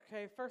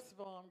Okay, first of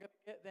all, I'm going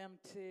to get them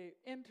to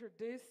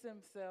introduce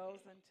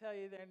themselves and tell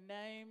you their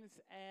names.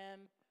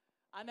 And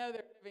I know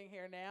they're living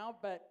here now,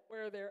 but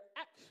where they're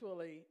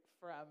actually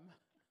from.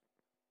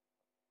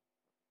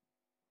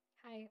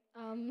 Hi,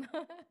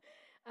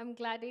 I'm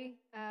Gladys.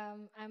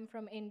 I'm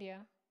from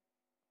India.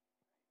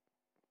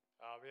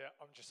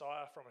 I'm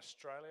Josiah from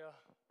Australia.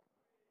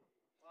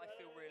 Well, I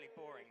feel really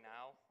boring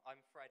now. I'm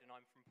Fred and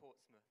I'm from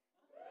Portsmouth.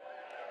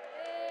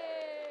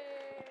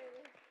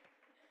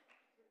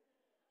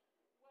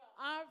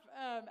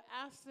 I've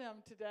asked them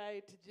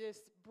today to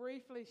just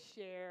briefly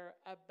share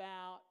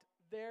about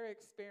their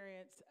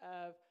experience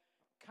of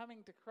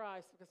coming to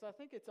Christ because I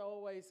think it's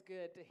always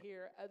good to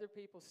hear other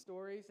people's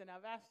stories. And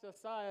I've asked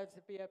Josiah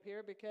to be up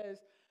here because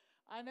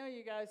I know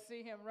you guys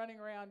see him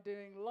running around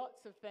doing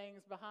lots of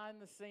things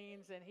behind the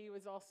scenes, and he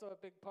was also a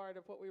big part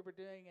of what we were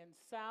doing in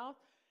South.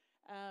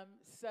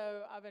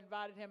 So I've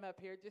invited him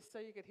up here just so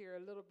you could hear a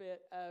little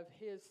bit of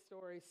his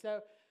story. So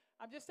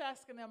I'm just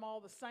asking them all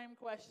the same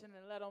question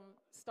and let them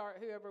start,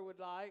 whoever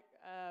would like,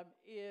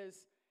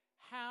 is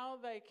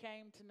how they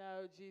came to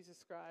know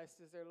Jesus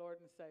Christ as their Lord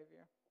and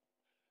Savior.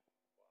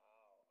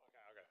 Wow.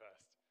 Okay, I'll go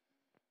first.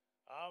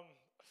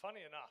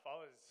 Funny enough,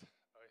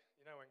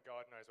 when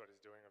God knows what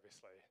he's doing,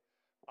 obviously,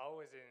 I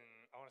was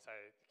in, I want to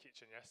say, the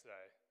kitchen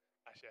yesterday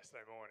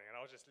morning, and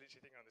I was just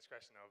literally thinking on this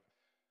question of,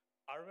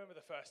 I remember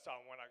the first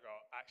time when I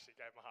actually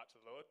gave my heart to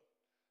the Lord.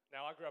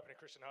 Now, I grew up in a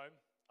Christian home.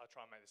 I'll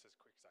try and make this as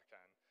quick as I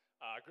can.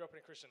 I grew up in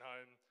a Christian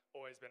home,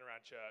 always been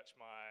around church.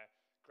 My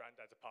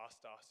granddad's a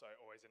pastor, so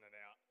always in and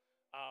out.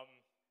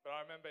 But I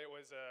remember it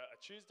was a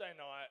Tuesday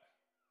night.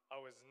 I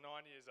was 9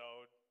 years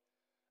old,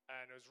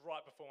 and it was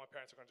right before my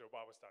parents were going to do a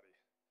Bible study.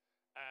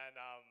 And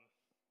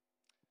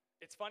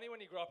it's funny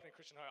when you grow up in a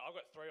Christian home. I've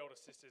got 3 older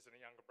sisters and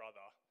a younger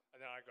brother,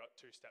 and then I got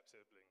 2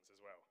 step-siblings as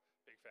well,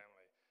 big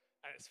family.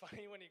 And it's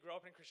funny when you grow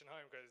up in a Christian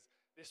home because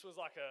this was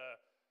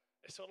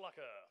it's sort of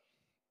like a,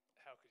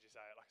 how could you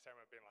say it? Like I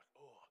remember being like,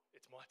 oh,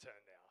 it's my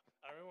turn now.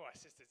 I remember my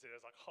sisters did it.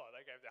 I was like, oh,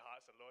 they gave their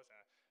hearts to the Lord.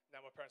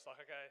 Now my parents are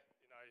like, okay,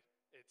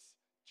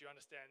 do you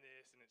understand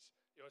this? And it's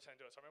your turn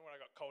to do it. So I remember when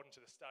I got called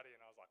into the study and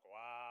I was like,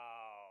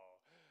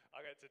 wow, I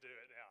get to do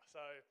it now.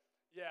 So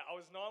yeah, I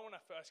was 9 when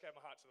I first gave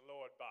my heart to the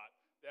Lord, but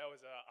there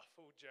was a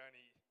full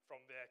journey from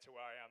there to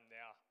where I am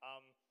now.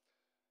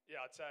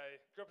 I'd say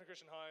grew up in a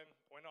Christian home.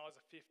 When I was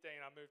 15,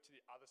 I moved to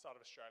the other side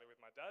of Australia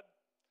with my dad.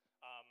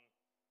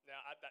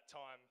 Now at that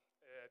time,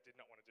 did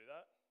not want to do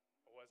that.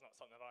 It was not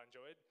something that I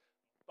enjoyed,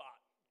 but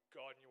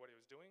God knew what he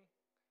was doing.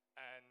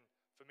 And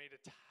for me to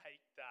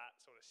take that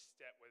sort of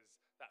step was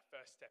that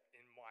first step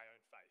in my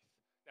own faith.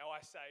 Now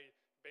I say,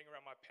 being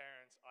around my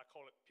parents, I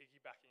call it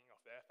piggybacking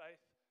off their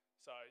faith.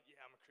 So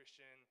yeah, I'm a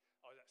Christian.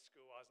 I was at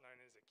school, I was known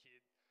as a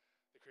kid,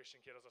 the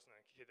Christian kid. I was also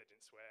known as a kid that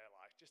didn't swear.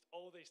 Like just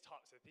all these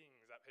types of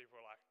things that people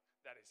were like,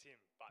 that is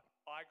him. But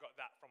I got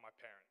that from my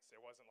parents.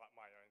 It wasn't like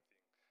my own thing.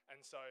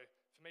 And so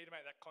for me to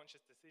make that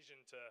conscious decision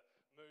to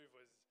move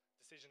was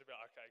decision to be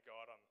like, okay,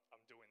 God,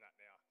 I'm doing that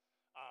now.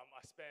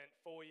 I spent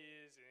 4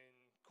 years in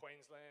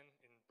Queensland,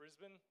 in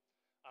Brisbane,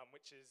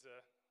 which is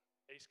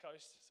East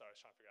Coast. Sorry, I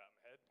was trying to figure it out in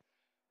my head.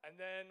 And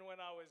then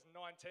when I was 19,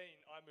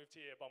 I moved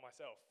here by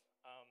myself.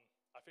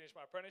 I finished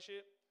my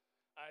apprenticeship.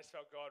 I just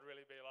felt God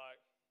really be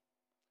like,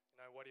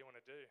 what do you want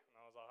to do? And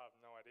I was like, I have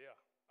no idea.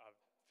 I've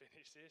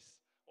finished this.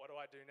 What do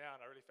I do now?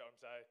 And I really felt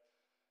him say,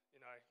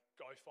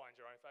 go find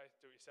your own faith,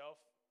 do it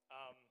yourself.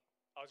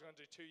 I was going to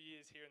do 2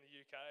 years here in the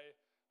UK,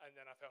 and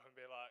then I felt him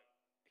be like,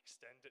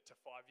 extend it to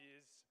 5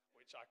 years,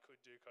 which I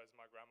could do because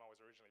my grandma was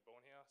originally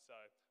born here. So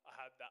I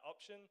had that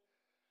option.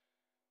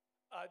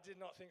 I did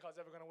not think I was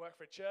ever going to work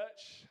for a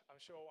church. I'm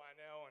sure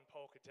Wynell and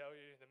Paul could tell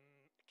you the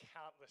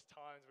countless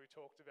times we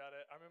talked about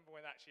it. I remember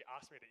when they actually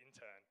asked me to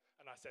intern,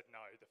 and I said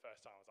no the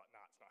first time. I was like,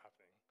 nah, it's not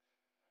happening.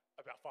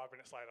 About 5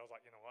 minutes later, I was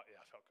like, you know what? Yeah,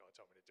 I felt God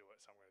told me to do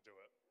it, so I'm going to do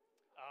it.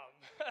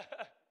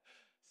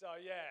 So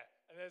yeah,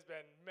 and there's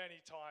been many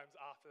times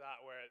after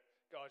that where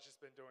God's just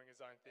been doing his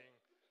own thing.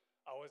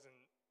 I wasn't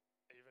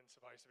even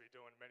supposed to be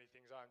doing many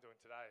things I'm doing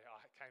today.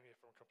 I came here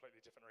from completely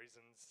different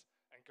reasons,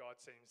 and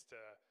God seems to,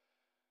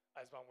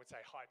 as one would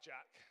say,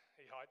 hijack.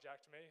 He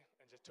hijacked me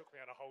and just took me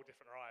on a whole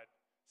different ride.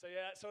 So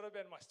yeah, that's sort of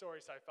been my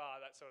story so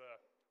far. That's sort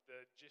of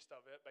the gist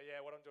of it. But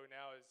yeah, what I'm doing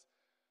now is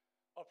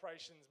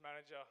operations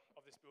manager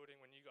of this building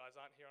when you guys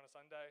aren't here on a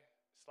Sunday,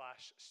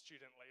 /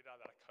 student leader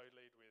that I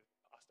co-lead with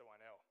Pastor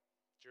Wynell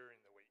during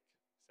the week.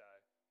 So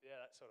yeah,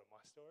 that's sort of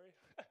my story.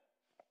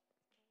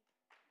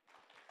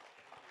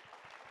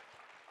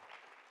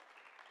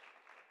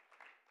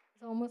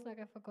 It's almost like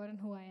I've forgotten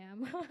who I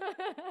am.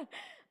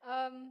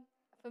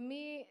 For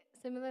me,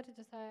 similar to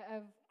Josiah,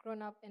 I've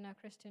grown up in a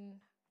Christian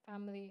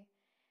family,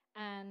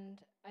 and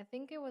I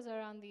think it was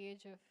around the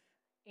age of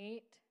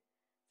 8,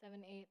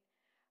 7, 8.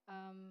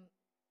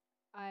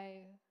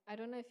 I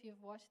don't know if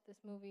you've watched this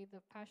movie,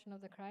 The Passion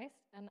of the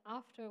Christ, and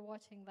after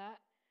watching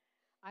that,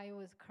 I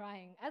was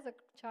crying. As a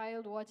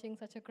child watching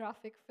such a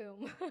graphic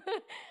film,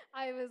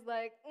 I was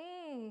like,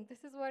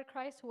 this is what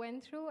Christ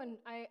went through. And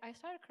I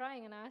started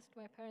crying and I asked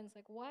my parents,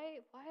 like,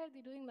 why are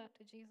they doing that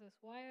to Jesus?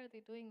 Why are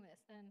they doing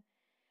this? And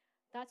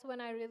that's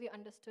when I really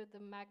understood the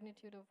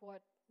magnitude of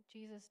what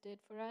Jesus did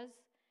for us,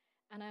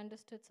 and I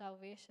understood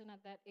salvation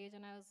at that age.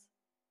 And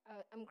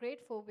I'm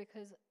grateful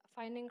because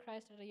finding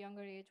Christ at a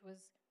younger age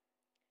was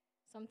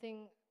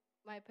something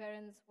my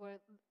parents were,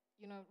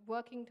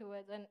 working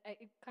towards, and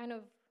it kind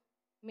of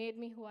made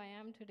me who I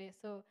am today.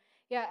 So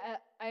yeah,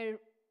 I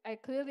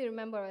clearly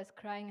remember I was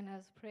crying and I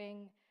was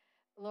praying,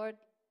 Lord,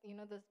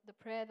 the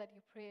prayer that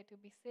you pray to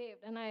be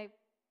saved. And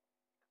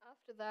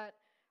after that,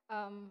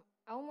 I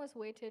almost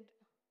waited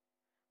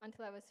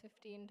until I was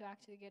 15 to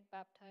actually get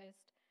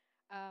baptized,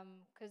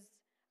 because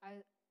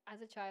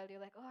as a child,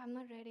 you're like, oh, I'm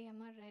not ready, and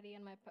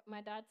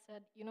my dad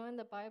said, in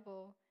the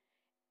Bible,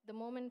 the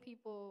moment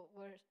people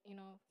were,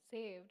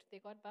 saved, they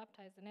got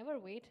baptized. They never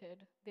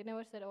waited. They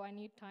never said, oh, I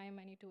need time,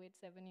 I need to wait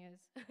 7 years.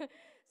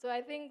 So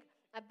I think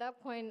at that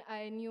point,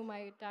 I knew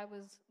my dad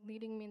was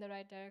leading me in the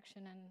right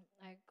direction, and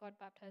I got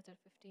baptized at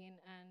 15.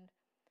 And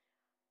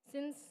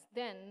since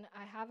then,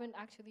 I haven't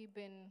actually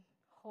been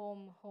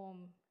home.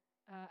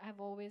 I've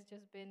always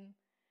just been,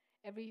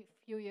 every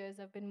few years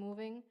I've been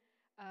moving,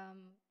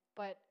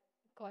 but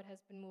God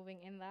has been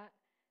moving in that.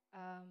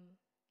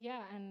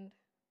 Yeah, and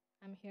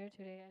I'm here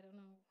today. I don't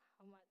know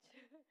how much.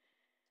 Great.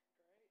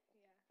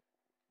 Yeah.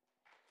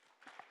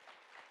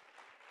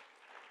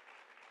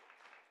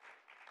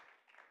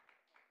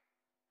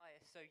 Hi,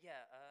 so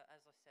yeah,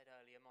 as I said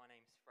earlier, my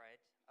name's Fred.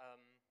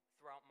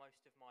 Throughout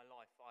most of my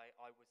life,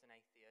 I was an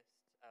atheist,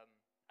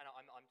 and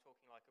I'm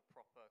talking like a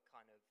proper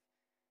kind of,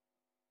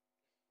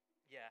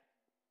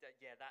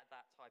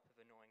 that type of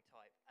annoying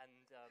type. And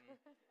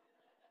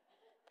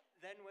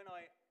then when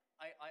I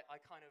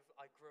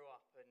grew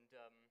up, and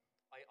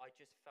I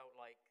just felt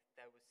like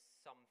there was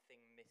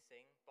something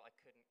missing, but I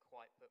couldn't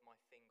quite put my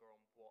finger on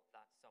what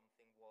that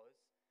something was.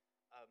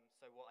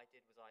 So what I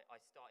did was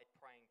I started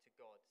praying to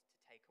God to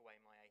take away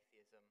my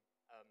atheism.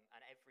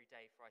 And every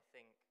day for, I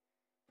think,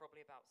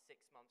 probably about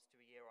 6 months to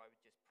a year, I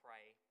would just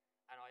pray.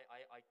 And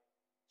I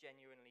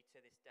genuinely,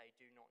 to this day,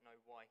 do not know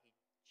why he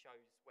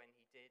chose when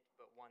he did,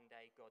 but one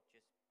day God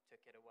just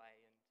took it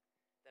away.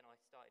 And then I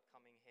started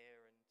coming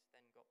here and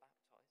then got baptized.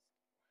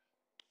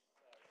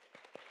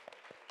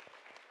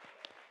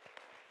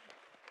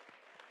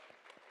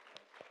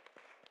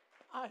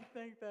 I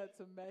think that's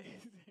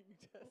amazing.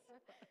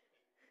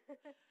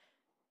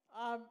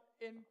 I'm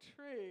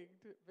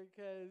intrigued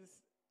because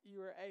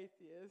you are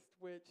atheist,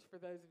 which, for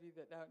those of you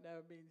that don't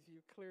know, means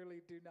you clearly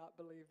do not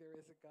believe there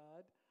is a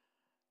God,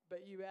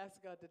 but you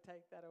ask God to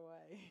take that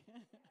away.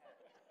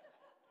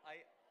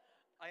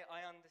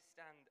 I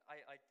understand.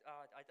 I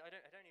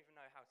don't even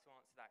know how to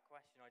answer that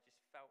question. I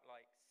just felt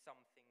like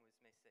something was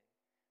missing,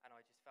 and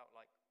I just felt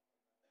like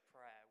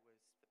prayer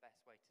was the best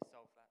way to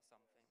solve that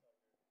something.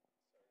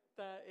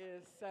 That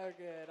is so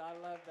good. I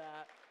love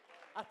that.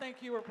 I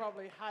think you were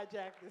probably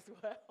hijacked as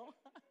well.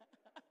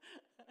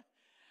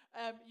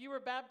 You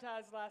were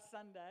baptized last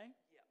Sunday.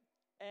 Yeah.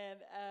 And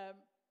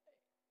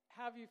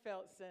how have you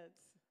felt since?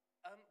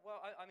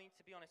 Well, I mean,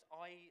 to be honest,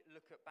 I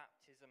look at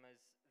baptism as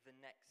the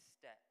next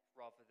step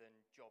rather than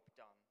job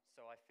done.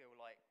 So I feel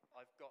like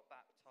I've got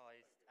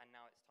baptized, and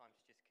now it's time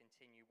to just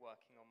continue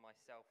working on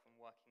myself and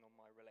working on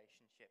my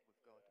relationship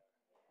with God.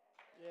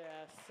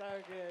 Yeah,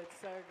 so good,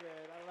 so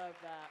good. I love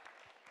that.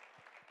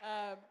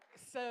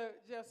 So,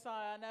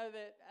 Josiah, I know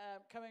that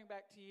coming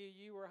back to you,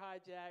 you were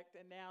hijacked,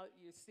 and now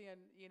you're seeing,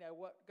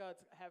 what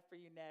God's have for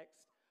you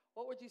next.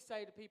 What would you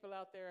say to people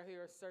out there who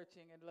are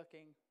searching and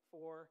looking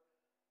for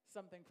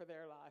something for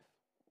their life?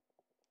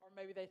 Or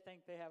maybe they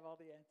think they have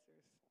all the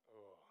answers.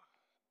 Oh,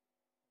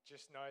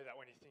 just know that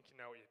when you think you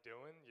know what you're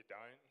doing, you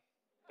don't.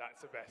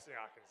 That's the best thing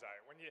I can say.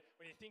 When you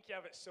think you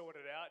have it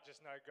sorted out, just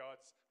know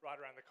God's right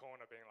around the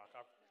corner being like,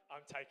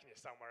 I'm taking you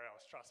somewhere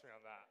else. Trust me on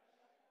that.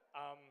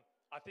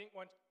 I think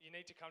you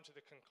need to come to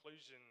the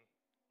conclusion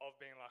of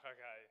being like,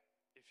 okay,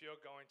 if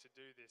you're going to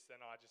do this, then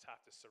I just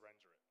have to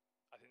surrender it.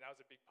 I think that was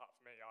a big part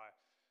for me. I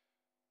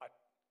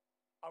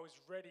was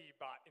ready,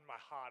 but in my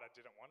heart, I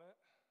didn't want it.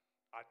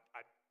 I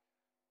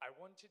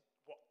wanted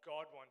what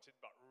God wanted,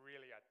 but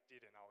really I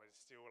didn't. I was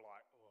still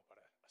like,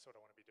 but I sort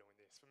of want to be doing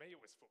this. For me,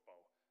 it was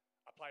football.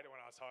 I played it when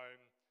I was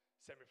home,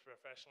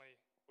 semi-professionally.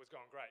 It was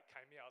going great.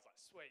 Came here, I was like,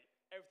 sweet,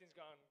 everything's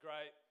going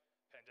great.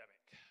 Pandemic.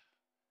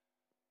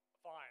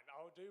 Fine,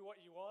 I'll do what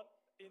you want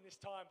in this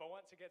time, but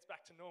once it gets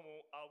back to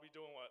normal, I'll be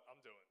doing what I'm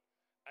doing.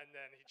 And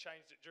then he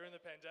changed it during the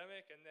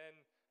pandemic, and then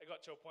it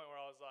got to a point where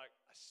I was like,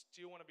 I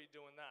still want to be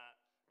doing that.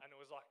 And it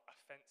was like a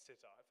fence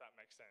sitter, if that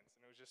makes sense.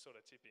 And it was just sort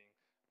of tipping.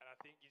 And I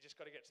think you just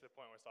got to get to the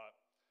point where it's like,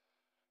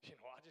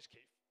 I just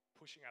keep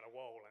pushing at a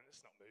wall and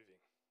it's not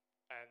moving.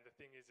 And the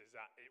thing is that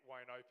it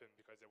won't open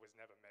because it was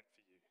never meant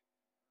for you.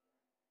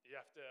 You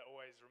have to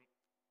always,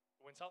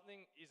 when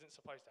something isn't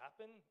supposed to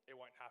happen, it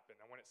won't happen.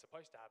 And when it's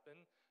supposed to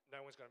happen,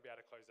 no one's going to be able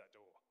to close that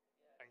door.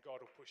 And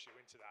God will push you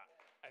into that.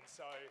 And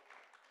so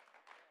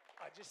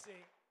I just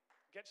think,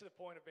 get to the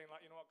point of being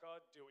like, you know what,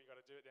 God, do what you got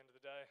to do at the end of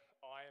the day.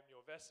 I am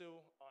your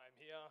vessel. I am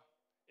here.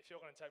 If you're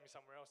going to take me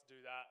somewhere else,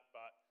 do that.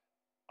 But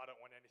I don't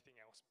want anything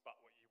else but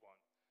what you want.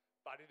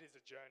 But it is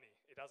a journey.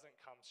 It doesn't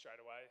come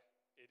straight away.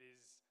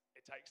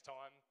 It takes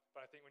time,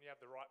 but I think when you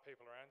have the right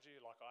people around you,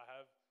 like I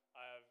have,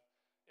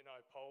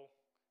 Paul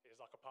is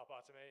like a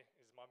papa to me.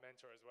 He's my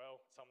mentor as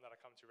well, someone that I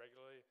come to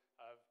regularly.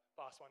 I have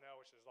Bas Wynell,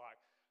 which is like,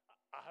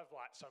 I have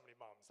like so many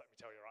mums, let me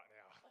tell you right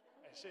now.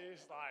 And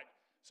she's like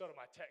sort of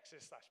my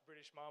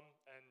Texas/British mum.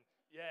 And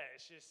yeah,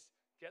 it's just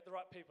get the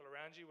right people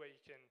around you where you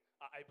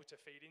are able to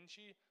feed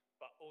into you,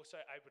 but also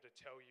able to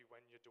tell you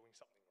when you're doing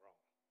something wrong.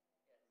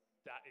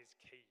 That is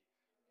key.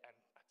 And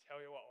I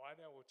tell you what,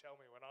 Wynell will tell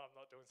me when I'm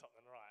not doing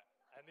something right.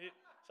 And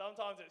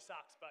sometimes it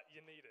sucks, but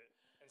you need it.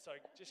 And so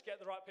just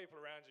get the right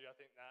people around you. I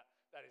think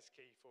that is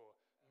key for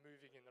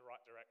moving in the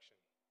right direction.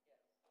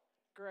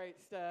 Great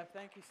stuff.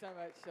 Thank you so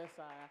much,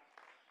 Josiah.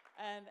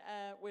 And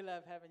we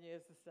love having you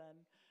as the son.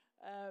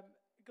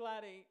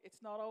 Gladys,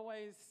 it's not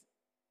always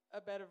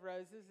a bed of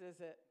roses, is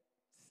it?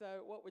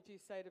 So what would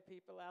you say to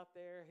people out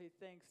there who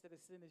thinks that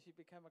as soon as you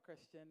become a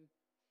Christian,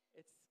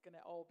 it's going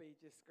to all be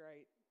just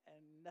great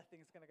and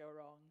nothing's going to go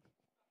wrong?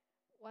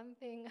 One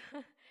thing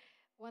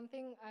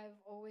I've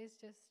always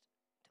just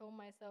told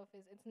myself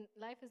is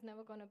life is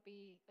never going to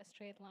be a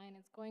straight line.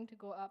 It's going to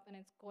go up and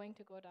it's going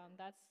to go down.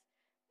 That's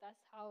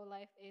how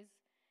life is.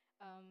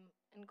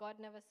 And God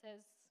never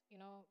says,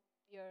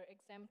 you're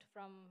exempt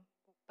from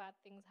bad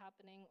things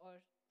happening or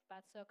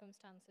bad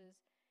circumstances.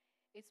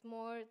 It's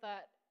more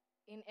that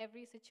in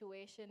every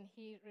situation,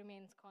 He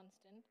remains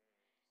constant.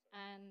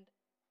 And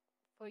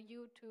for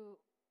you to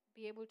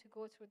be able to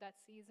go through that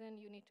season,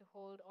 you need to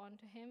hold on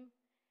to Him.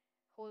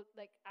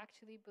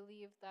 Actually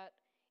believe that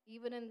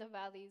even in the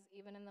valleys,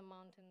 even in the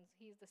mountains,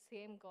 He's the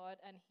same God,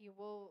 and He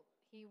will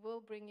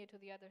bring you to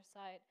the other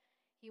side.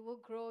 He will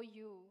grow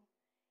you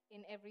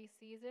in every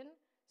season.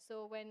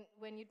 So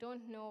when you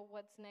don't know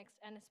what's next,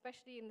 and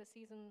especially in the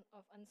season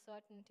of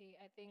uncertainty,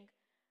 I think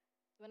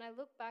when I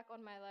look back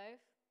on my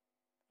life,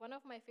 one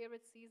of my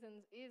favorite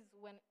seasons is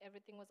when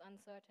everything was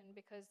uncertain,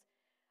 because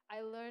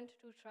I learned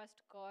to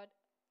trust God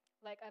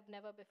like I've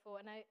never before.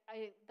 And I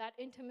that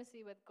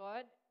intimacy with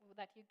God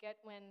that you get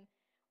when,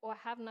 or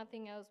have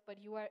nothing else, but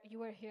you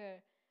are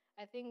here,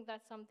 I think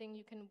that's something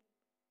you can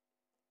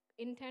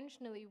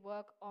intentionally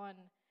work on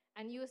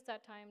and use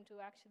that time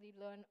to actually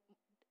learn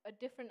a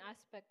different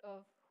aspect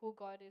of who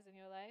God is in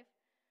your life.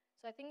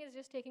 So I think it's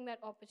just taking that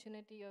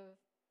opportunity of,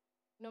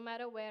 no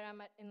matter where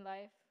I'm at in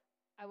life,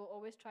 I will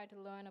always try to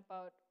learn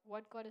about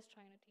what God is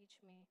trying to teach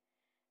me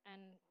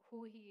and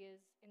who He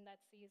is in that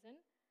season.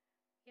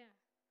 Yeah.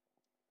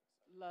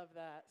 Love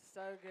that.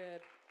 So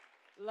good.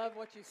 Love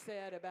what you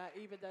said about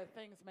even though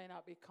things may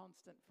not be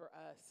constant for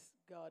us,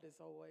 God is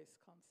always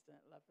constant.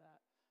 Love that.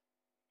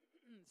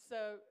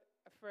 So,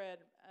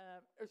 Fred,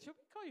 or should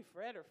we call you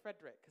Fred or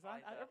Frederick?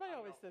 Because everybody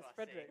always says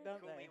Frederick,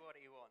 don't Call they? me what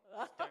you want.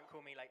 Just don't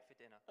call me late for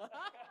dinner.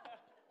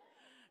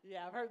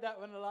 Yeah, I've heard that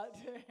one a lot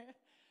too.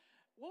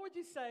 What would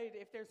you say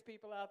if there's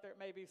people out there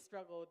that maybe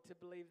struggled to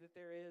believe that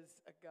there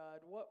is a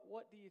God?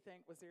 What do you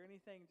think? Was there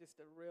anything, just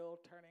a real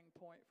turning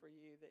point for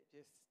you that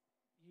just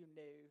you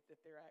knew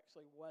that there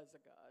actually was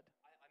a God?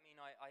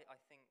 I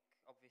think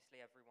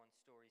obviously everyone's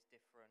story is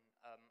different.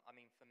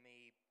 For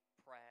me,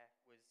 prayer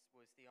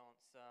was the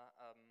answer.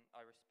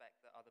 I respect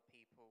that other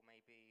people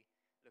may be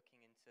looking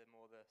into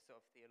more the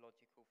sort of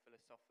theological,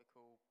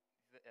 philosophical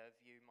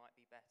view might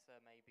be better.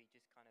 Maybe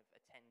just kind of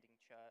attending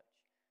church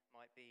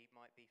might be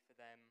for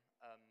them.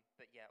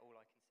 But yeah, all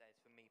I can say is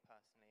for me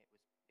personally,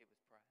 it was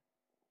prayer.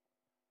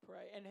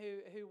 Pray. And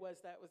who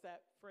was that? Was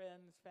that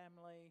friends,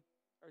 family,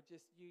 or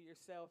just you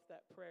yourself,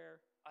 that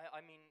prayer?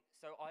 I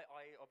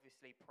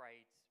obviously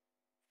prayed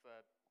for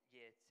a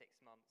year, 6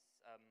 months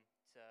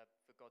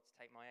for God to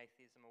take my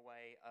atheism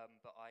away,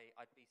 but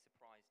I'd be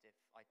surprised if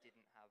I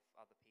didn't have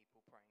other people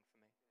praying for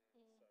me.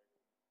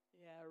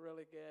 Yeah,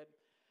 really good.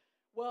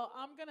 Well,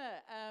 I'm going to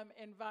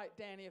invite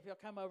Danny, if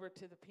you'll come over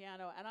to the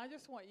piano, and I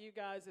just want you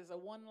guys, as a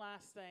one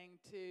last thing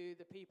to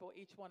the people,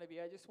 each one of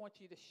you, I just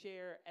want you to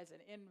share as an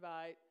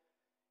invite.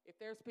 If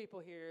there's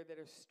people here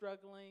that are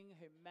struggling,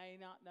 who may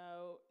not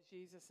know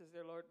Jesus as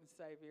their Lord and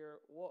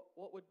Savior,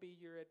 what would be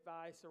your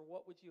advice, or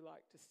what would you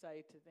like to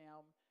say to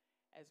them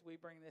as we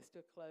bring this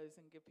to a close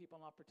and give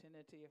people an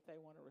opportunity if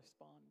they want to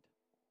respond?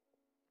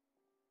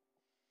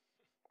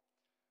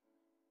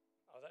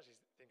 I was actually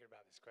thinking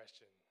about this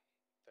question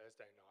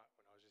Thursday night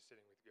when I was just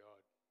sitting with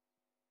God,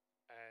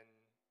 and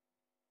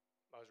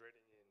I was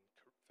reading in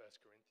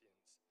 1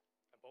 Corinthians,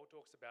 and Paul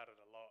talks about it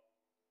a lot,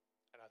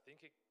 and I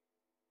think it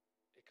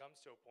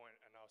comes to a point,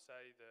 and I'll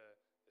say the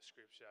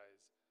scripture is,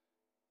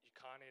 you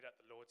can't eat at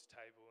the Lord's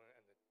table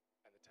and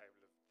the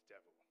table of the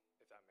devil,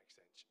 if that makes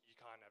sense. You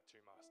can't have two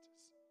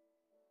masters.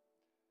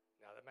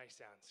 Now that may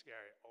sound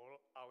scary.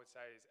 All I would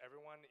say is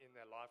everyone in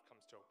their life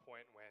comes to a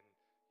point when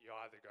you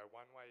either go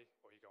one way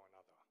or you go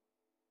another.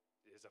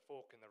 There's a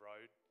fork in the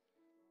road,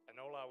 and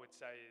all I would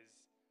say is,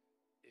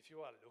 if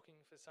you are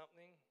looking for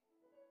something,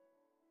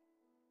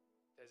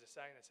 there's a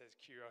saying that says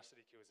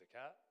curiosity kills a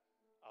cat.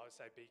 I would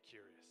say be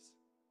curious.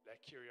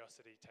 Let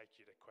curiosity take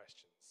you to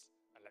questions,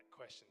 and let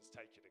questions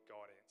take you to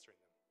God answering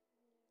them.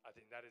 I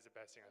think that is the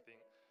best thing. I think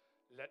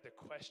let the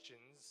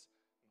questions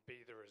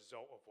be the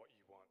result of what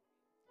you want.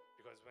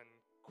 Because when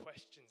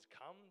questions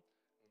come,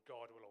 and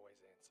God will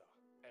always answer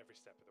every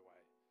step of the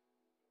way.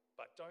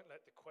 But don't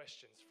let the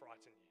questions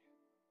frighten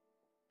you,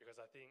 because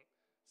I think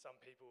some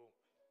people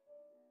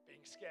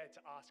being scared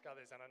to ask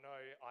others, and I know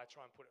I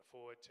try and put it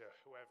forward to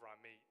whoever I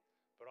meet,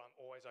 but I'm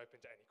always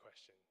open to any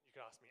question. You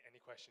can ask me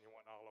any question you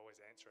want, and I'll always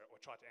answer it, or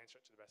try to answer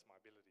it to the best of my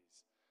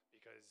abilities.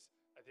 Because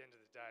at the end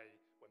of the day,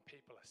 when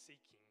people are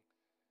seeking,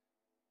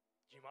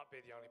 you might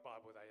be the only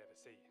Bible they ever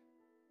see.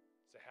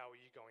 So how are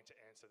you going to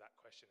answer that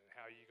question, and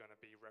how are you going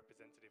to be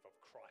representative of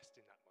Christ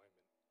in that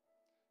moment?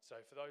 So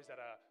for those that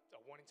are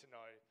wanting to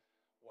know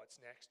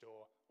what's next,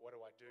 or what do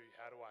I do,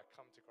 how do I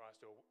come to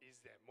Christ, or is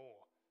there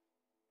more?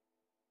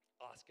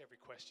 Ask every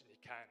question you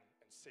can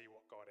and see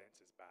what God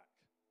answers back,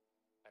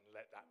 and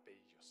let that be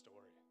your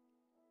story.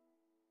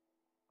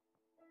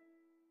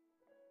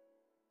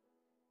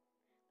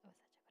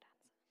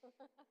 That was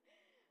such a good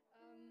answer.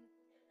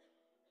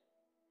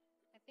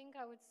 I think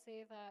I would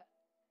say that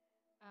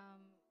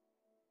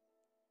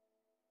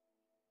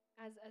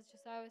as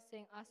Josiah was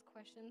saying, ask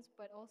questions,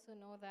 but also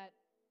know that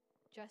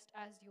just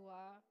as you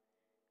are,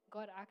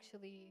 God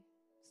actually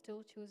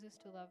still chooses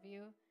to love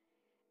you,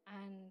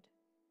 and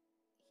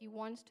He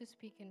wants to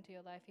speak into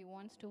your life. He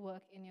wants to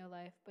work in your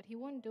life, but He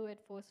won't do it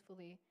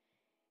forcefully.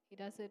 He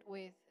does it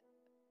with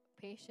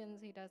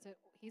patience.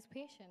 He's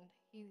patient.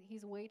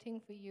 He's waiting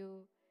for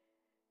you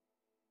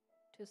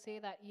to say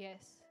that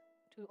yes,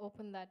 to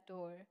open that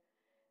door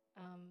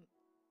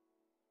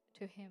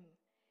to Him.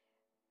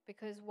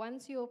 Because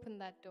once you open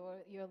that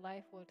door, your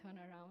life will turn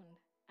around.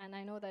 And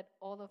I know that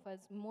all of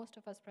us, most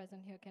of us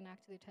present here, can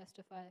actually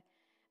testify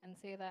and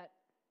say that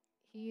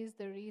He is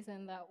the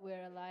reason that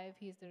we're alive.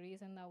 He's the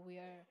reason that we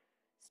are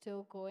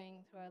still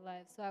going through our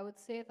lives. So I would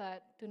say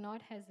that do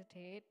not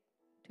hesitate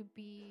to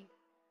be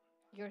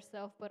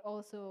yourself, but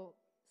also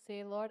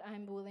say, Lord,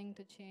 I'm willing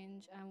to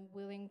change. I'm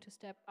willing to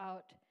step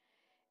out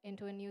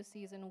into a new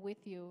season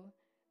with you,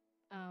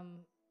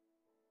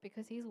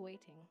 because He's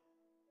waiting.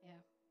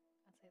 Yeah,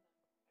 I'd say that.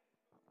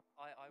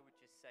 I would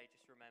just say,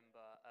 just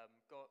remember,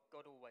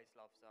 God always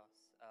loves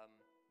us.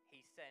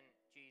 He sent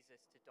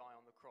Jesus to die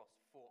on the cross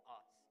for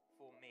us,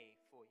 for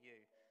me, for you.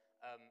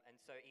 And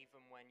so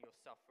even when you're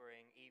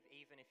suffering,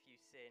 even if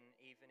you sin,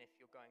 even if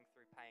you're going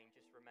through pain,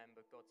 just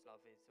remember God's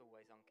love is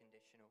always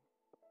unconditional.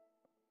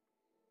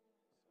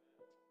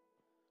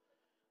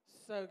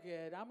 So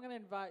good. I'm going to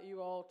invite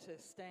you all to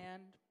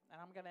stand, and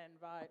I'm going to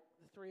invite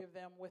the three of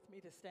them with me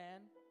to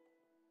stand.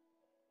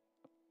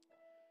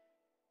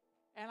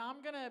 And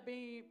I'm going to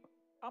be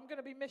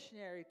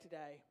missionary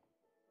today.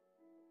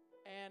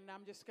 And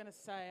I'm just going to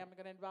say, I'm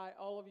going to invite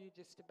all of you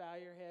just to bow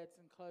your heads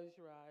and close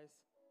your eyes.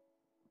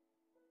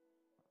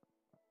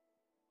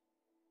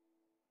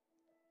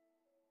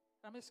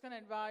 I'm just going to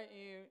invite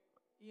you,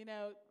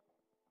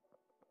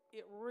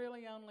 it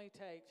really only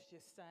takes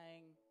just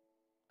saying,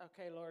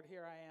 okay, Lord,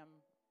 here I am,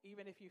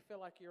 even if you feel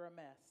like you're a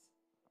mess.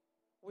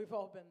 We've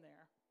all been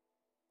there.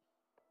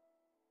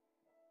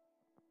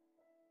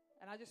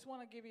 And I just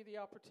want to give you the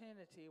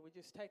opportunity. We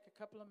just take a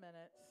couple of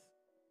minutes.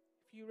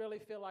 If you really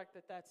feel like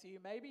that's you,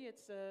 maybe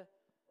it's a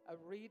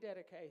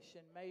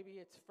rededication. Maybe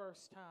it's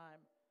first time.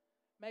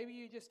 Maybe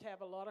you just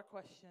have a lot of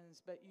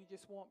questions, but you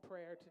just want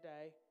prayer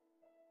today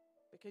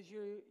because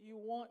you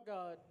want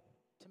God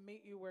to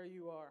meet you where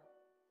you are.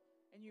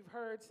 And you've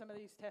heard some of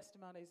these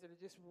testimonies that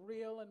are just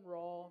real and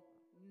raw.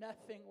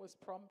 Nothing was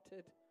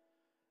prompted.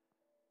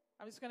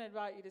 I'm just going to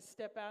invite you to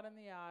step out in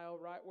the aisle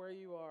right where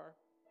you are.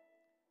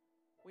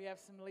 We have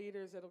some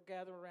leaders that will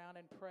gather around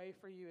and pray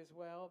for you as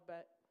well.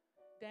 But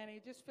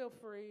Danny, just feel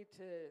free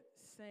to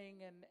sing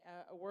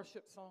a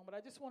worship song. But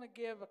I just want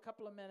to give a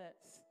couple of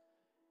minutes.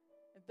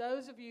 And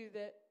those of you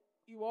that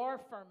you are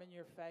firm in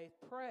your faith,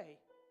 pray.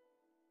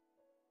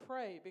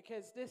 Pray,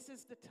 because this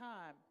is the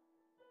time.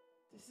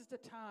 This is the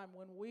time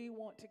when we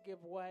want to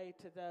give way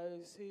to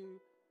those who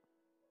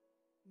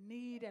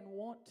need and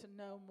want to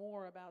know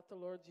more about the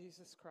Lord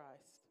Jesus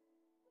Christ.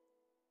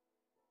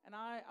 And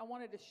I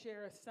wanted to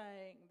share a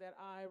saying that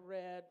I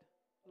read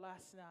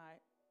last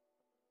night.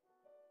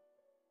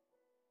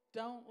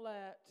 Don't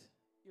let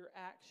your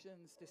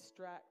actions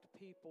distract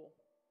people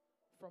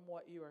from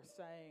what you are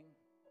saying.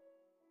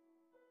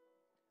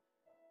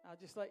 I'll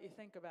just let you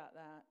think about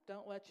that.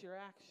 Don't let your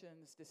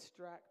actions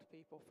distract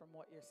people from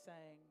what you're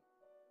saying.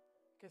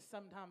 Because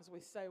sometimes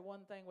we say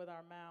one thing with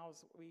our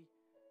mouths, we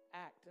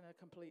act in a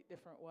complete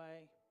different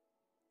way.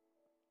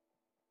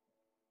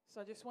 So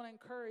I just want to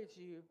encourage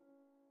you.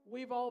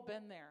 We've all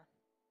been there.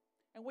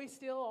 And we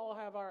still all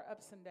have our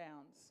ups and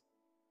downs.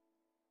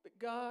 But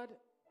God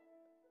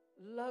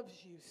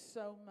loves you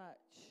so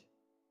much.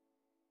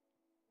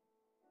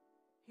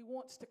 He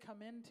wants to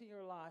come into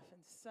your life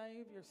and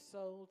save your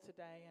soul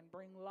today and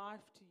bring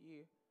life to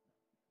you.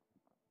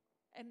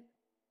 And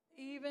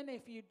even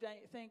if you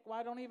think, well,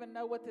 I don't even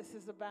know what this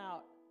is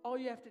about, all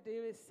you have to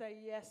do is say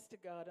yes to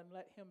God and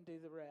let Him do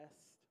the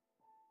rest.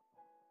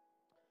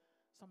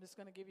 So I'm just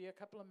going to give you a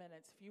couple of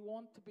minutes. If you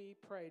want to be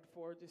prayed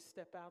for, just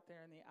step out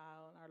there in the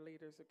aisle and our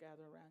leaders will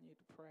gather around you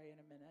to pray in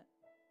a minute.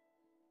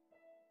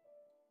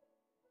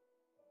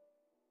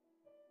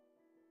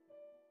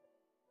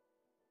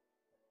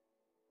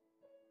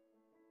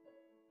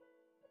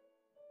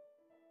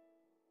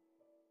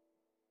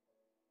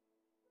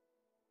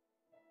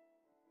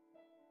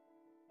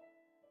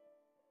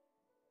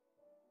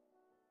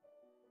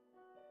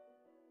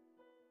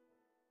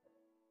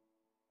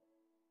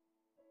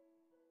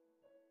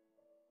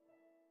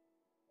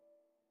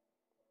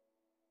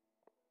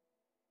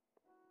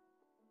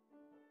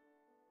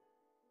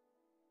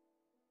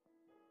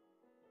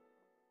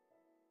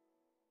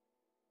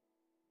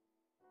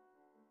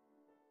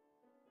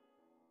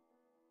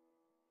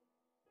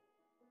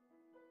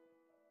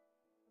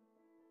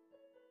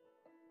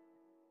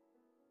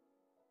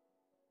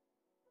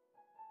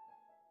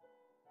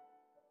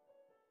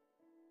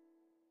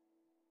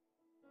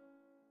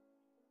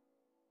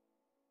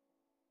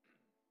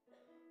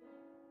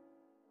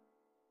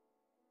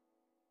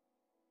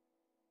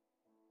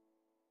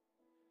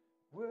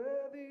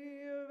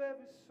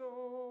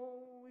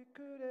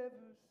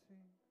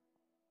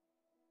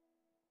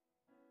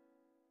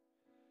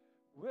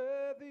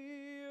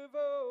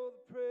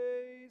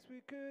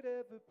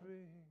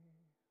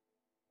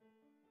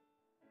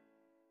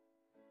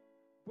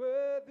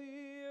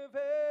 worthy of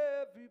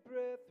every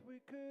breath we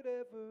could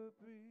ever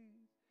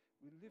breathe.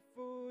 We live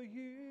for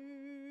you.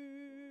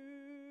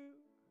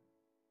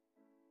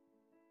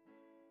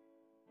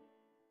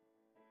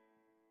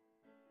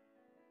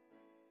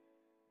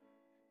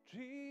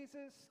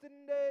 Jesus, the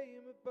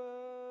name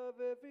above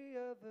every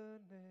other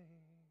name.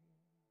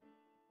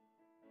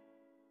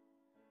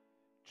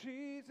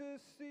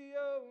 Jesus, the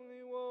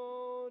only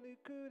one who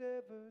could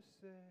ever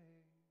save.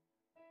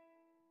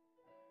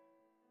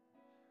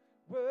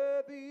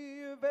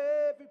 Worthy of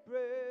every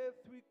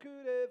breath we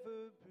could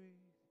ever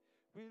breathe.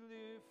 We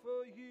live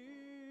for you.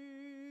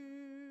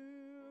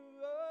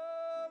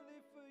 Oh,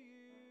 live for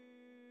you.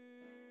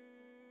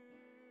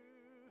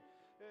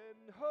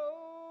 And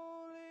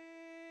holy,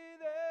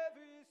 there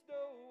is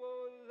no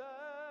one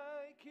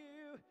like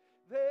you.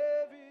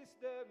 There is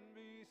none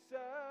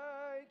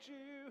beside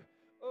you.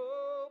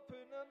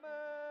 Open up my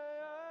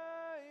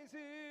eyes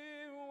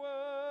in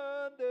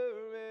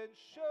wonder and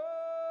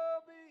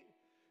show me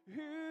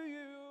who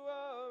you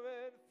are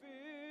and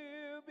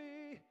fill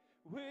me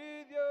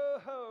with your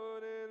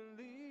heart and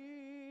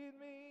lead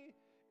me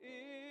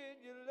in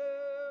your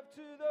love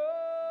to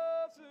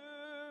those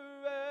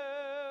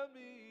around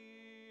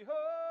me.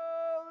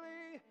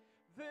 Holy,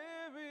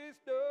 there is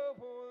no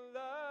one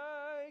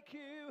like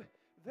you.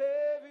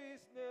 There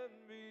is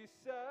none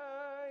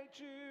beside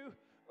you.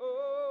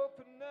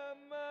 Open up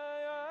my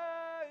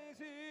eyes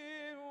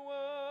in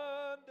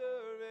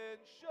wonder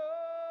and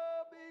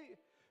show me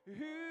who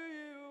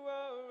you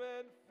are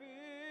and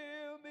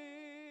fill me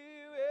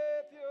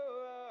with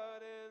your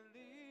heart and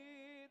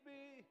lead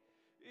me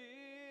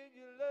in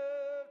your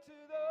love to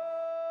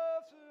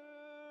those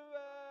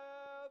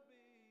around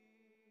me.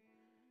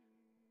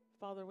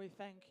 Father, we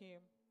thank you.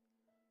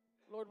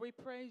 Lord, we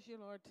praise you,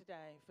 Lord,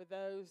 today for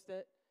those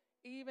that,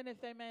 even if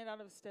they may not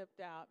have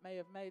stepped out, may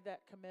have made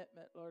that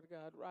commitment, Lord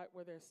God, right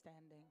where they're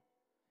standing.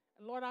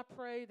 And Lord, I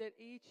pray that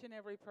each and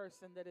every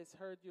person that has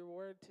heard your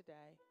word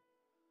today,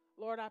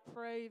 Lord, I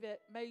pray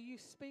that may you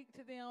speak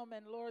to them,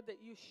 and Lord,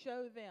 that you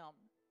show them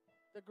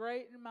the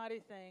great and mighty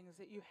things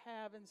that you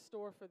have in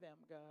store for them,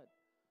 God.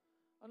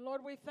 And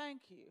Lord, we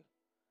thank you.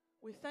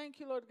 We thank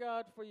you, Lord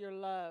God, for your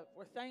love.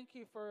 We thank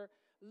you for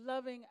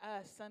loving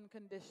us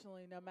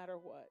unconditionally no matter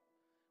what.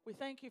 We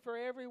thank you for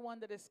everyone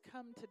that has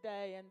come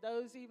today and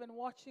those even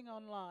watching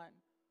online.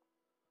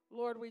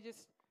 Lord, we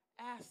just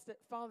ask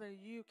that, Father,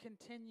 you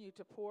continue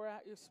to pour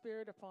out your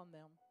Spirit upon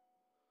them.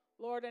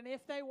 Lord, and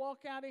if they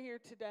walk out of here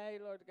today,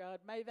 Lord God,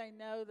 may they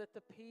know that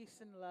the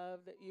peace and love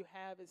that you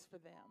have is for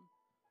them.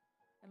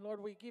 And Lord,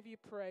 we give you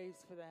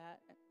praise for that.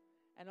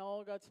 And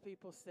all God's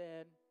people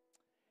said,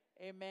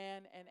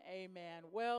 amen and amen. Well,